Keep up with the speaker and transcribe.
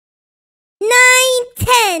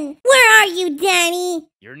10. Where are you, Danny?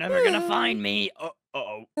 You're never gonna find me.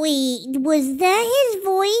 Uh-oh. Wait, was that his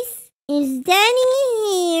voice? Is Danny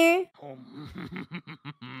here? Oh.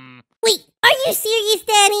 Wait, are you serious,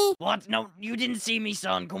 Danny? What? No, you didn't see me,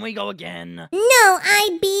 son. Can we go again? No,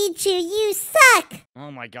 I beat you. You suck.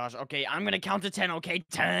 Oh my gosh. Okay, I'm gonna count to 10, okay?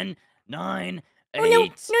 10, 9, 8. Oh,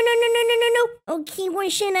 no. Okay, where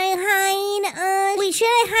should I hide? Wait, should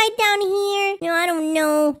I hide down here? No, I don't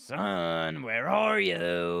know. Son, where are you?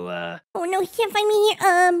 Oh, no, he can't find me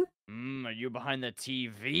here. Are you behind the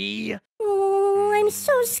TV? Oh, I'm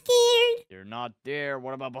so scared. You're not there.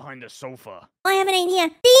 What about behind the sofa? Oh, I have an idea.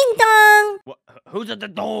 Ding dong. What? Who's at the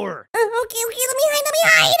door? Okay, let me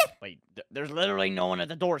hide. Wait, there's literally no one at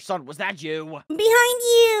the door. Son, was that you? Behind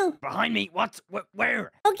you. Behind me? What?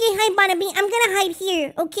 Where? Okay, hi, Barnaby. I'm gonna hide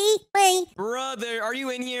here, okay? Bye. Brother, are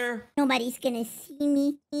you in here? Nobody's gonna see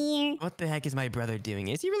me here. What the heck is my brother doing?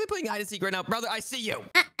 Is he really playing hide and seek right now? Brother, I see you.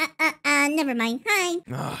 Never mind. Hi.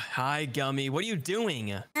 Hi, Gummy. What are you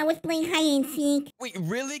doing? I was playing hide and seek. Wait,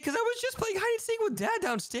 really? Because I was just playing hide and seek with Dad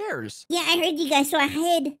downstairs. Yeah, I heard you guys, so I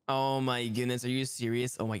hid. Oh my goodness, are you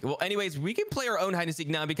serious? Oh my god. Well, anyways, we can play our own hide and seek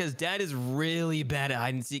now because Dad is really bad at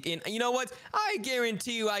hide and seek. And you know what? I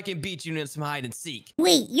guarantee you I can beat you in some hide and seek.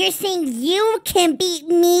 Wait, you're saying you can beat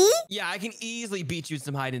me? Yeah, I can easily beat you in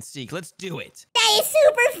some hide and seek. Let's do it. That is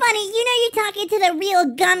super funny. You know you're talking to the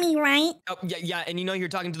real Gummy, right? Oh, yeah, and you know you're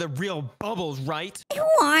talking to the real Bubbles, right?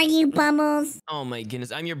 Who are you, Bubbles? Oh my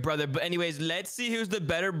goodness, I'm your brother. But anyways, let's see who's the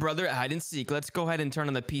better brother at hide and seek. Let's go ahead and turn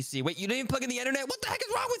on the PC. Wait, you didn't even plug in the internet? What the heck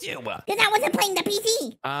is wrong with you? Because I wasn't playing the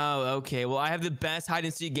PC. Oh, okay. Well, I have the best hide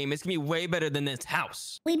and seek game. It's gonna be way better than this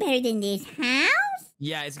house. Way better than this house?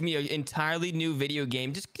 Yeah, it's gonna be an entirely new video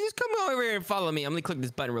game. Just come over here and follow me. I'm gonna click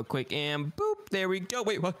this button real quick and boop, there we go.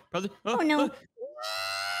 Wait, what, brother? Oh no.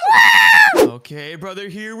 Okay, brother,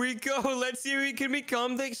 here we go. Let's see if we can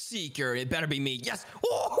become the seeker. It better be me. Yes.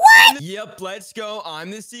 Oh, what? Yep, let's go. I'm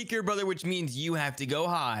the seeker, brother, which means you have to go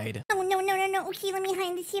hide. Oh, no. Okay, let me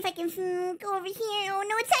hide to see if I can go over here. Oh,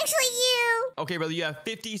 no, it's actually you. Okay, brother, you have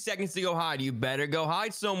 50 seconds to go hide. You better go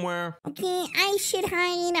hide somewhere. Okay, I should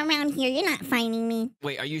hide around here. You're not finding me.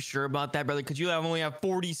 Wait, are you sure about that, brother? Because you only have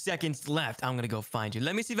 40 seconds left. I'm going to go find you.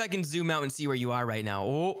 Let me see if I can zoom out and see where you are right now.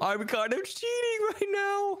 Oh, I'm kind of cheating right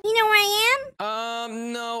now. You know where I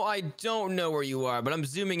am? No, I don't know where you are, but I'm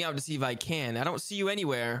zooming out to see if I can. I don't see you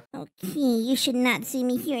anywhere. Okay, you should not see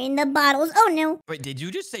me here in the bottles. Oh, no. Wait, did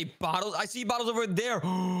you just say bottles? I see bottles over there.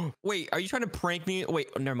 Wait, are you trying to prank me? Wait,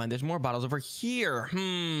 oh, never mind. There's more bottles over here.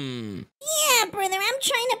 Yeah, brother, I'm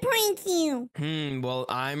trying to prank you. Well,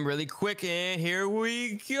 I'm really quick, and here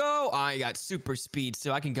we go. I got super speed,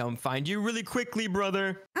 so I can come find you really quickly,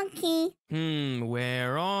 brother. Okay.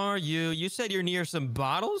 Where are you? You said you're near some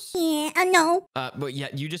bottles? Yeah, no. But yeah,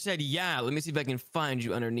 you just said yeah. Let me see if I can find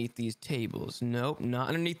you underneath these tables. Nope, not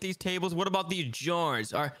underneath these tables. What about these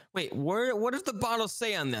jars? Wait, what does the bottles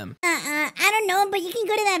say on them? I don't know, but you can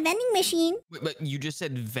go to that vending machine. Wait, but you just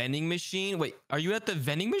said vending machine? Wait, are you at the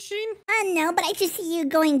vending machine? No, but I just see you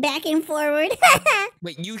going back and forward.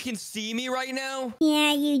 Wait, you can see me right now?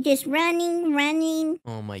 Yeah, you just running.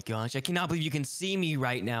 Oh my gosh, I cannot believe you can see me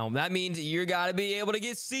right now. That means you gotta be able to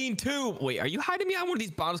get seen too. Wait, are you hiding me on one of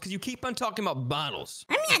these bottles? Because you keep on talking about bottles.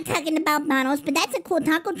 I'm not talking about bottles, but that's a cool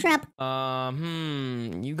taco trap.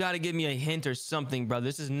 You gotta give me a hint or something, brother.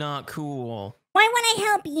 This is not cool. Why would I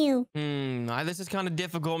help you? This is kind of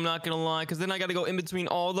difficult, I'm not gonna lie, because then I gotta go in between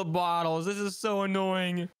all the bottles. This is so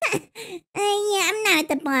annoying. Yeah, I'm not at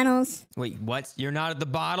the bottles. Wait, what? You're not at the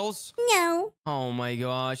bottles? No. Oh my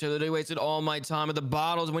gosh, I literally wasted all my time at the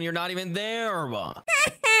bottles when you're not even there.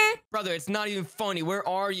 Brother, it's not even funny. Where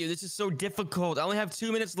are you? This is so difficult. I only have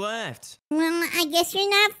 2 minutes left. Well, I guess you're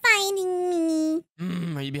not finding me.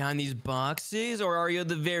 Are you behind these boxes or are you at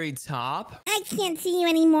the very top? I can't see you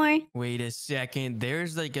anymore. Wait a second.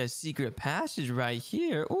 There's like a secret passage right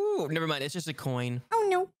here. Ooh, never mind. It's just a coin. Oh,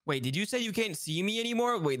 no. Wait, did you say you can't see me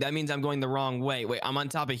anymore? Wait, that means I'm going the wrong way. Wait, I'm on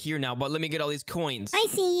top of here now, but let me get all these coins. I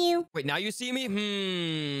see you. Wait, now you see me?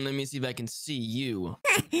 Let me see if I can see you.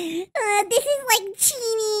 This is like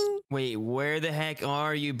cheating. Wait, where the heck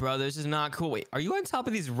are you, brother? This is not cool. Wait, are you on top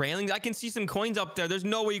of these railings? I can see some coins up there. There's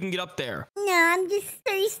no way you can get up there. No, I'm just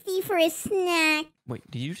thirsty for a snack. Wait,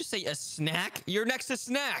 did you just say a snack? You're next to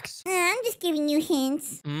snacks. I'm just giving you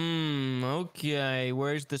hints. Okay.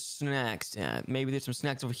 Where's the snacks at? Maybe there's some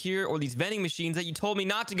snacks over here or these vending machines that you told me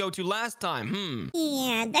not to go to last time.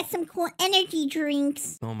 Yeah, that's some cool energy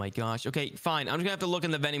drinks. Oh my gosh. Okay, fine. I'm just gonna have to look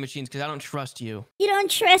in the vending machines because I don't trust you. You don't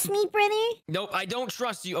trust me, brother? Nope, I don't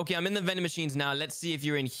trust you. Okay, I'm in the vending machines now. Let's see if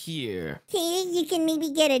you're in here. Okay, you can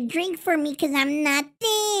maybe get a drink for me because I'm not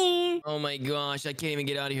there. Oh my gosh, I can't even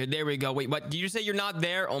get out of here. There we go. Wait, what? Did you say you're not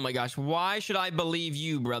there? Oh my gosh, why should I believe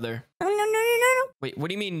you, brother? Oh, no, no, no, no, no. Wait, what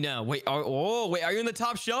do you mean no? Wait, wait, are you in the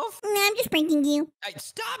top shelf? Nah, I'm just pranking you. Hey,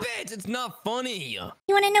 stop it! It's not funny. You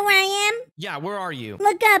want to know where I am? Yeah, where are you?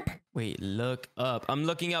 Look up. Wait, look up. I'm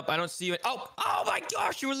looking up. I don't see you. Oh my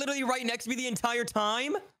gosh, you were literally right next to me the entire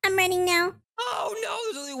time. I'm ready now. Oh no,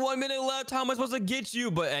 there's only 1 minute left. How am I supposed to get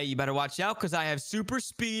you? But hey, you better watch out because I have super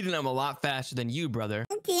speed and I'm a lot faster than you, brother.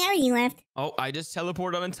 Okay, I already left. Oh, I just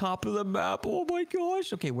teleported on top of the map. Oh my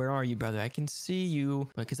gosh. Okay, where are you, brother? I can see you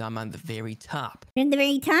because I'm on the very top. You're at the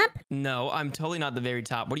very top? No, I'm totally not the very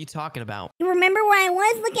top. What are you talking about? You remember where I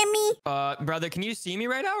was? Look at me. Brother, can you see me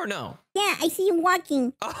right now or no? Yeah, I see you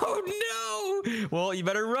walking. Oh no! Well, you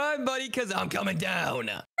better run, buddy, because I'm coming down.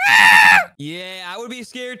 Yeah, I would be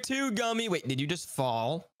scared too, Gummy. Wait, did you just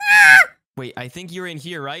fall? Wait, I think you're in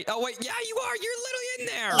here, right? Oh, wait, yeah, you are. You're literally in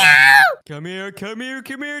there. No! Come here, come here,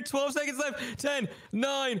 come here. 12 seconds left. 10,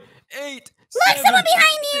 9, 8, Look, 7, someone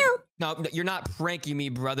behind you! No, you're not pranking me,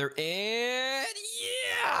 brother. And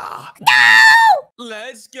yeah! No!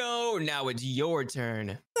 Let's go. Now it's your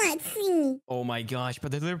turn. Let's see. Oh my gosh,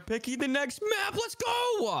 brother, they're picking the next map. Let's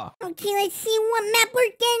go. Okay, let's see what map we're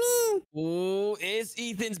getting. Oh, it's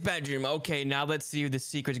Ethan's bedroom. Okay, now let's see who the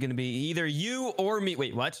secret's gonna be. Either you or me.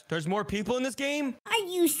 Wait, what? There's more people in this game? Are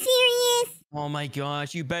you serious? Oh my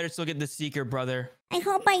gosh, you better still get the secret, brother. I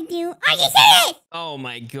hope I do. Are you serious? Oh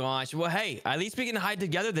my gosh. Well, hey, at least we can hide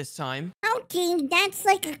together this time. Okay, that's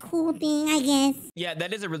like a cool thing, I guess. Yeah,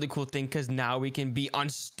 that is a really cool thing because now we can be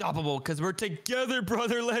unstoppable because we're together,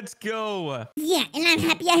 brother. Let's go. Yeah, and I'm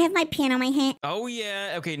happy I have my pen on my head. Oh,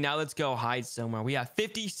 yeah. Okay, now let's go hide somewhere. We have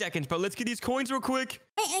 50 seconds, but let's get these coins real quick.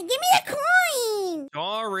 Give me the coin.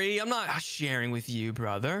 Sorry, I'm not sharing with you,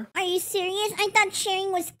 brother. Are you serious? I thought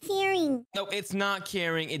sharing was caring. No, it's not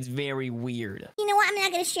caring. It's very weird. You know what? I'm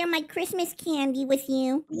not going to share my Christmas candy with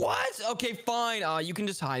you. What? Okay, fine. You can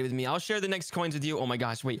just hide with me. I'll share the next coins with you. Oh my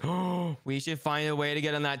gosh, wait. We should find a way to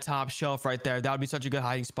get on that top shelf right there. That would be such a good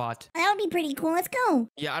hiding spot. That would be pretty cool. Let's go.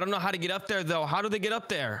 Yeah, I don't know how to get up there, though. How do they get up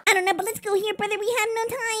there? I don't know, but let's go here, brother. We have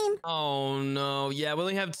no time. Oh, no. Yeah, we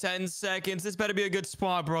only have 10 seconds. This better be a good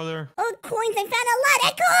spot, brother. Oh, coins. I found a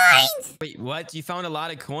lot of coins. Wait, what? You found a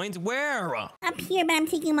lot of coins? Where? Up here, but I'm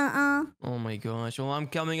taking them all. Oh my gosh. Well, I'm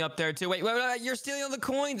coming up there too. Wait, you're stealing all the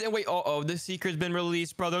coins. And wait, the secret's been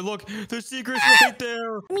released, brother. Look, the secret's right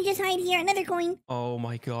there. Let me just hide here. Another coin. Oh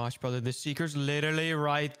my gosh, brother. The secret's literally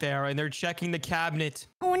right there. And they're checking the cabinet.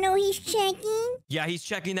 Oh no, he's checking. Yeah, he's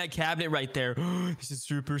checking that cabinet right there. This is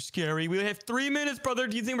super scary. We have 3 minutes, brother.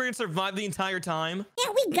 Do you think we're gonna survive the entire time?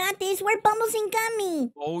 Yeah, we got this. We're Bumbles and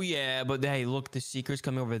Gummy. Oh yeah, but hey, look, the secret's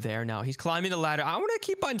coming over there now. He's climbing the ladder. I want to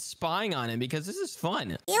keep on spying on him because this is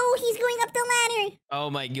fun. Ew, he's going up the ladder. Oh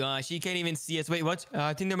my gosh, he can't even see us. Wait, what?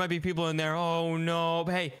 I think there might be people in there. Oh no.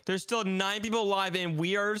 But hey, there's still 9 people alive and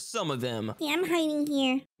we are some of them. Yeah, I'm hiding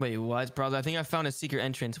here. Wait, what, brother? I think I found a secret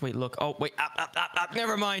entrance. Wait, look. Oh, wait.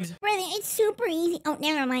 Never mind. Brother, it's super easy. Oh,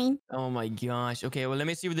 never mind. Oh my gosh. Okay, well, let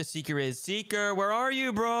me see where the seeker is. Seeker, where are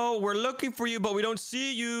you, bro? We're looking for you, but we don't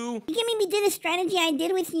see you. You can maybe do the strategy I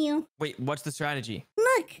did with you. Wait, what's the strategy?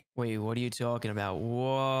 Look. Wait, what are you talking about?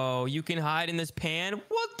 Whoa, you can hide in this pan?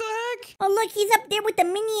 What the heck? Oh, look, he's up there with the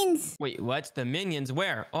minions. Wait, what? The minions?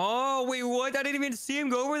 Where? Oh, wait, what? I didn't even see him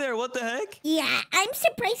go over there. What the heck? Yeah, I'm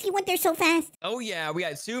surprised he went there so fast. Oh, yeah, we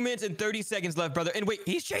got 2 minutes and 30 seconds left, brother. And wait,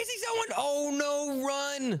 he's chasing someone. Oh, no,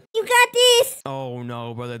 run. You got this. Oh,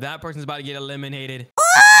 no, brother. That person's about to get eliminated.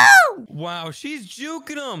 Oh! Wow, she's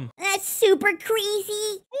juking him. That's super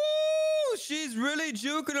crazy. Ooh, she's really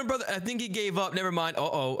juking him, brother. I think he gave up. Never mind.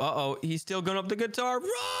 Uh-oh. He's still going up the guitar. Run!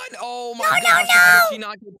 Oh, my gosh. How did she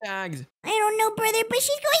not get tagged? I don't know, brother, but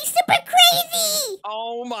she's going super crazy.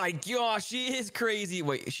 Oh, my gosh. She is crazy.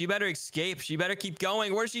 Wait, she better escape. She better keep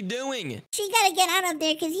going. What's she doing? She gotta get out of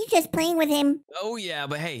there because he's just playing with him. Oh, yeah,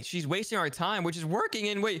 but hey, she's wasting our time, which is working.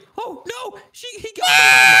 And wait, oh, no, he got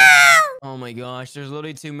No! Oh, my gosh. There's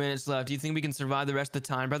literally 2 minutes left. Do you think we can survive the rest of the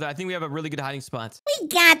time, brother? I think we have a really good hiding spot. We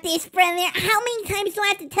got this, brother. How many times do I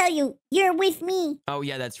have to tell you? You're with me. Oh,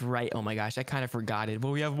 yeah, that's right. Oh, my gosh. I kind of forgot it.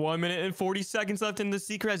 But we have 1 minute and 40 seconds left, and the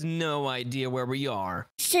secret has no idea where we are.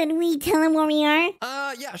 Should we tell him where we are?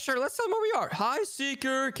 Yeah, sure. Let's tell him where we are. Hi,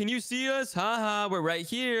 Seeker. Can you see us? Haha, we're right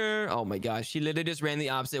here. Oh, my gosh. She literally just ran the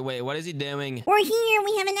opposite way. What is he doing? We're here.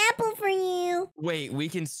 We have an apple for you. Wait, we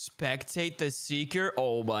can spectate the Seeker?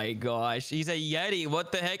 Oh, my gosh. He's a Yeti.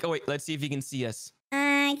 What the heck? Oh, wait. Let's see if he can see us.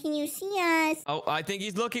 that? Can you see us? Oh, I think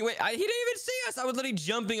he's looking. Wait, he didn't even see us. I was literally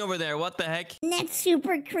jumping over there. What the heck? That's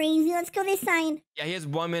super crazy. Let's go this side. Yeah, he has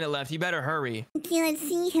 1 minute left. You better hurry. Okay, let's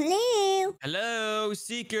see. Hello. Hello,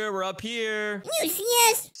 Seeker. We're up here. Can you see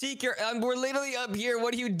us? Seeker, we're literally up here.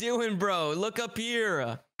 What are you doing, bro? Look up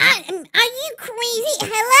here. Are you crazy?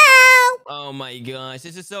 Hello? Oh my gosh,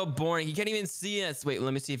 this is so boring. He can't even see us. Wait,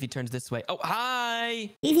 let me see if he turns this way. Oh, hi.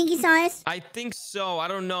 Do you think he saw us? I think so. I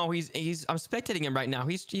don't know. I'm spectating him right now.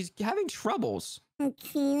 He's having troubles.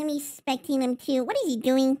 Okay, let me spectate him too. What is he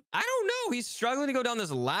doing? I don't know. He's struggling to go down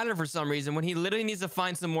this ladder for some reason when he literally needs to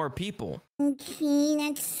find some more people. Okay,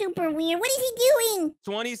 that's super weird. What is he doing?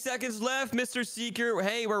 20 seconds left, Mr. Seeker.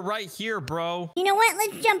 Hey, we're right here, bro. You know what?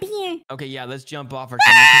 Let's jump here. Okay, yeah, let's jump off or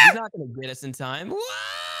something. 'Cause he's not going to get us in time.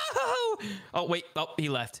 Whoa! Oh, wait. Oh, he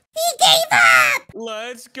left. He gave up!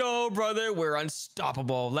 Let's go, brother. We're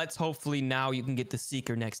unstoppable. Let's hopefully now you can get the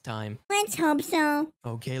Seeker next time. Let's hope so.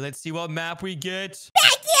 Okay, let's see what map we get.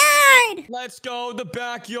 Backyard! Let's go, the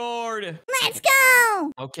backyard. Let's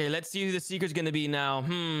go! Okay, let's see who the Seeker's gonna be now.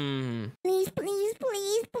 Please, please,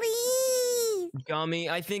 please, please. Gummy,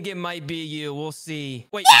 I think it might be you. We'll see.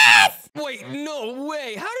 Wait. Yes! Wait, no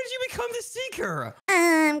way. How did you become the Seeker?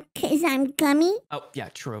 'Cause I'm Gummy. Oh, yeah,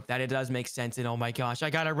 true. That it does make sense. And oh my gosh, I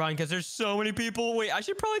gotta run because there's so many people. Wait, I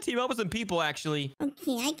should probably team up with some people, actually.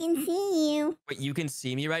 Okay, I can see you. Wait, you can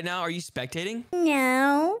see me right now? Are you spectating?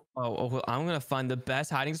 No. Oh, well, I'm gonna find the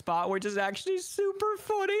best hiding spot, which is actually super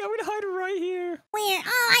funny. I'm gonna hide right here. Where?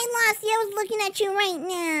 Oh, I lost you. I was looking at you right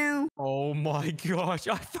now. Oh my gosh,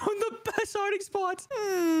 I found the best hiding spot.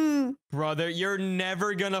 Brother, you're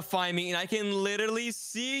never gonna find me, and I can literally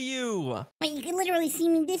see you. But you can literally see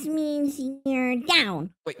me. This means you're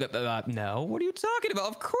down. Wait, no. What are you talking about?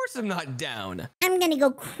 Of course I'm not down. I'm gonna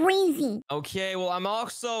go crazy. Okay, well, I'm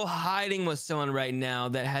also hiding with someone right now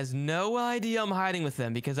that has no idea I'm hiding with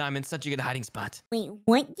them because I'm in such a good hiding spot. Wait,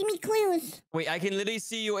 what? Give me clues. Wait, I can literally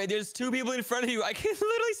see you. There's 2 people in front of you. I can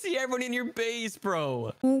literally see everyone in your base,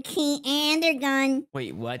 bro. Okay, and they're gone.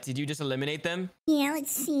 Wait, what? Did you just eliminate them? Yeah,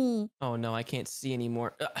 let's see. Oh, no, I can't see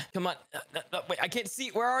anymore. Come on. Wait, I can't see.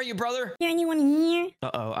 Where are you, brother? Is there anyone here?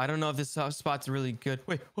 Uh-oh, I don't know if this spot's really good.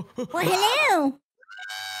 Wait. Well, hello.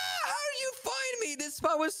 How did you find me? This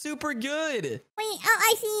spot was super good. Wait, oh,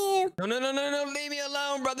 I see you. No. Leave me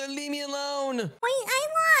alone, brother. Leave me alone. Wait, I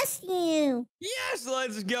lost you. Yes,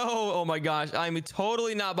 let's go. Oh my gosh, I'm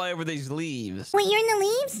totally not by over these leaves. Wait, you're in the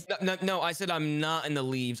leaves? No, I said I'm not in the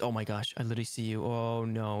leaves. Oh my gosh, I literally see you. Oh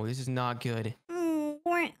no, this is not good.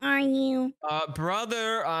 Where are you?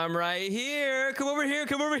 Brother, I'm right here. Come over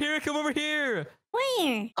here.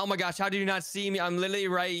 Where? Oh my gosh, how did you not see me? I'm literally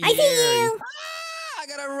right here. I see you. I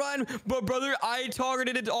gotta run. But brother, I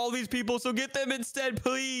targeted all these people, so get them instead,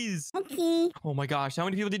 please. Okay. Oh my gosh, how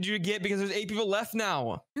many people did you get? Because there's 8 people left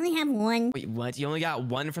now. I only have one. Wait, what? You only got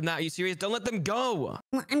 1 from that? Are you serious? Don't let them go.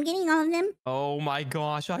 Well, I'm getting all of them. Oh my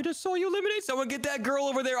gosh, I just saw you eliminate someone. Get that girl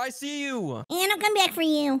over there. I see you. And I'll come back for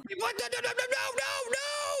you. Wait, what?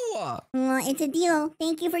 No. Well, it's a deal.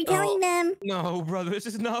 Thank you for telling them. No, brother, this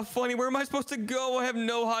is not funny. Where am I supposed to go? I have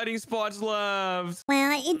no hiding spots left.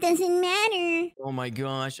 Well, it doesn't matter. Oh my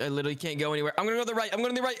gosh, I literally can't go anywhere. I'm gonna go to the right. I'm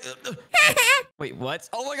going to the right. Wait, what?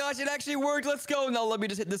 Oh my gosh, it actually worked. Let's go. Now let me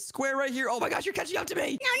just hit this square right here. Oh my gosh, you're catching up to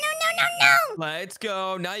me. No. Let's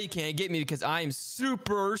go. Now you can't get me because I'm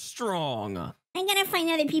super strong. I'm gonna find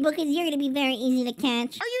other people because you're gonna be very easy to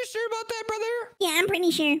catch. Are you sure about that, brother? Yeah, I'm pretty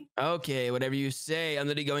sure. Okay, whatever you say. I'm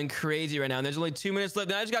literally going crazy right now. And there's only 2 minutes left.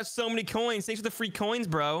 And I just got so many coins. Thanks for the free coins,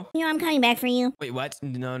 bro. You know, I'm coming back for you. Wait, what?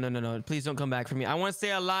 No. Please don't come back for me. I want to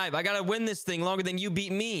stay alive. I gotta win this thing longer than you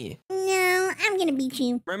beat me. No, I'm gonna beat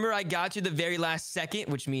you. Remember, I got you the very last second,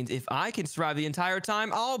 which means if I can survive the entire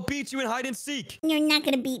time, I'll beat you in hide and seek. You're not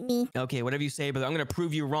gonna beat me. Okay, whatever you say, brother. I'm gonna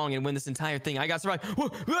prove you wrong and win this entire thing. I gotta survive.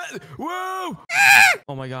 Whoa!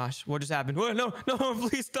 Oh my gosh, what just happened? Whoa, no,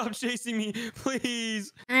 please stop chasing me,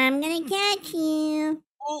 please. I'm gonna catch you.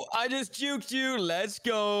 Oh, I just juked you. Let's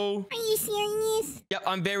go. Are you serious? Yep,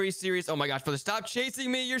 I'm very serious. Oh my gosh, brother, stop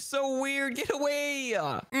chasing me. You're so weird. Get away.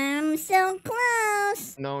 I'm so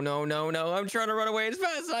close. No. I'm trying to run away as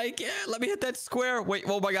fast as I can. Let me hit that square. Wait,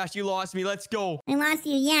 oh my gosh, you lost me. Let's go. I lost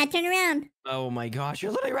you. Yeah, turn around. Oh my gosh,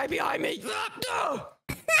 you're literally right behind me.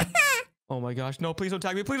 Oh my gosh, no, please don't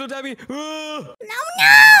tag me. Please don't tag me.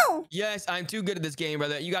 No. Yes, I'm too good at this game,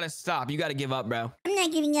 brother. You gotta stop. You gotta give up, bro. I'm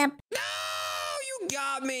not giving up. No, you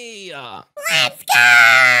got me. Let's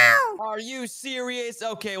go. Are you serious?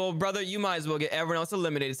 Okay, well, brother, you might as well get everyone else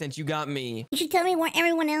eliminated since you got me. You should tell me where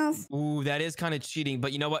everyone else. Ooh, that is kind of cheating,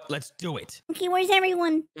 but you know what? Let's do it. Okay, where's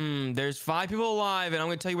everyone? There's 5 people alive, and I'm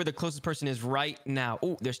gonna tell you where the closest person is right now.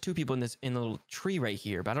 Oh, there's 2 people in the little tree right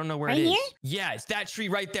here, but I don't know where Right it is. here? Yeah, it's that tree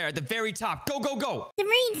right there at the very top. Go, go, go. The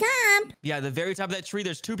very top. Yeah, the very top of that tree,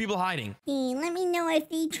 there's 2 people hiding. Okay, let me know if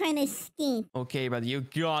they try to escape. Okay, brother, you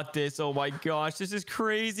got this. Oh my gosh, this is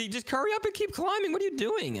crazy. Just hurry up and keep climbing. What are you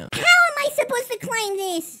doing? How am I supposed to climb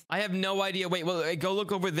this? I have no idea. Wait, well, go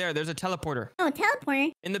look over there. There's a teleporter Oh,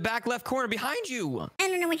 teleporter? in the back left corner behind you. I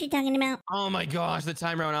don't know what you're talking about. Oh my gosh, the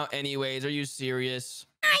time ran out anyways. Are you serious?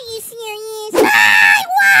 Are you serious? I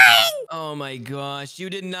won! Oh my gosh, you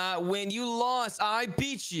did not win. You lost. I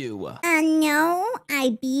beat you. No,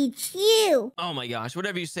 I beat you. Oh my gosh,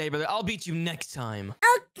 whatever you say, brother. I'll beat you next time.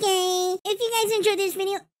 Okay. If you guys enjoyed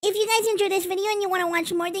this video and you want to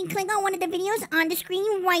watch more, then click on one of the videos on the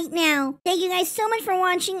screen right now. Thank you guys so much for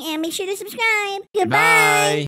watching and make sure to subscribe. Goodbye. Bye.